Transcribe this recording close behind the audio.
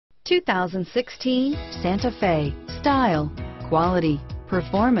2016 Santa Fe. Style, quality,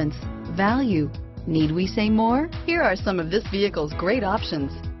 performance, value. Need we say more? Here are some of this vehicle's great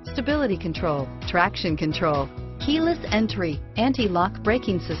options: stability control, traction control, keyless entry, anti-lock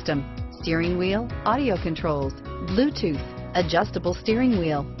braking system, steering wheel audio controls, Bluetooth, adjustable steering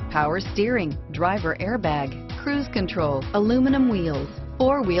wheel, power steering, driver airbag, cruise control, aluminum wheels,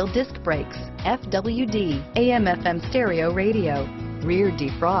 four-wheel disc brakes, FWD, AM/FM stereo radio, rear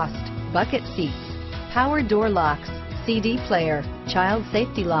defrost, bucket seats, power door locks, CD player, child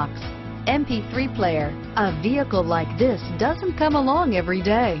safety locks, MP3 player. A vehicle like this doesn't come along every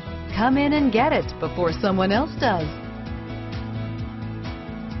day. Come in and get it before someone else does.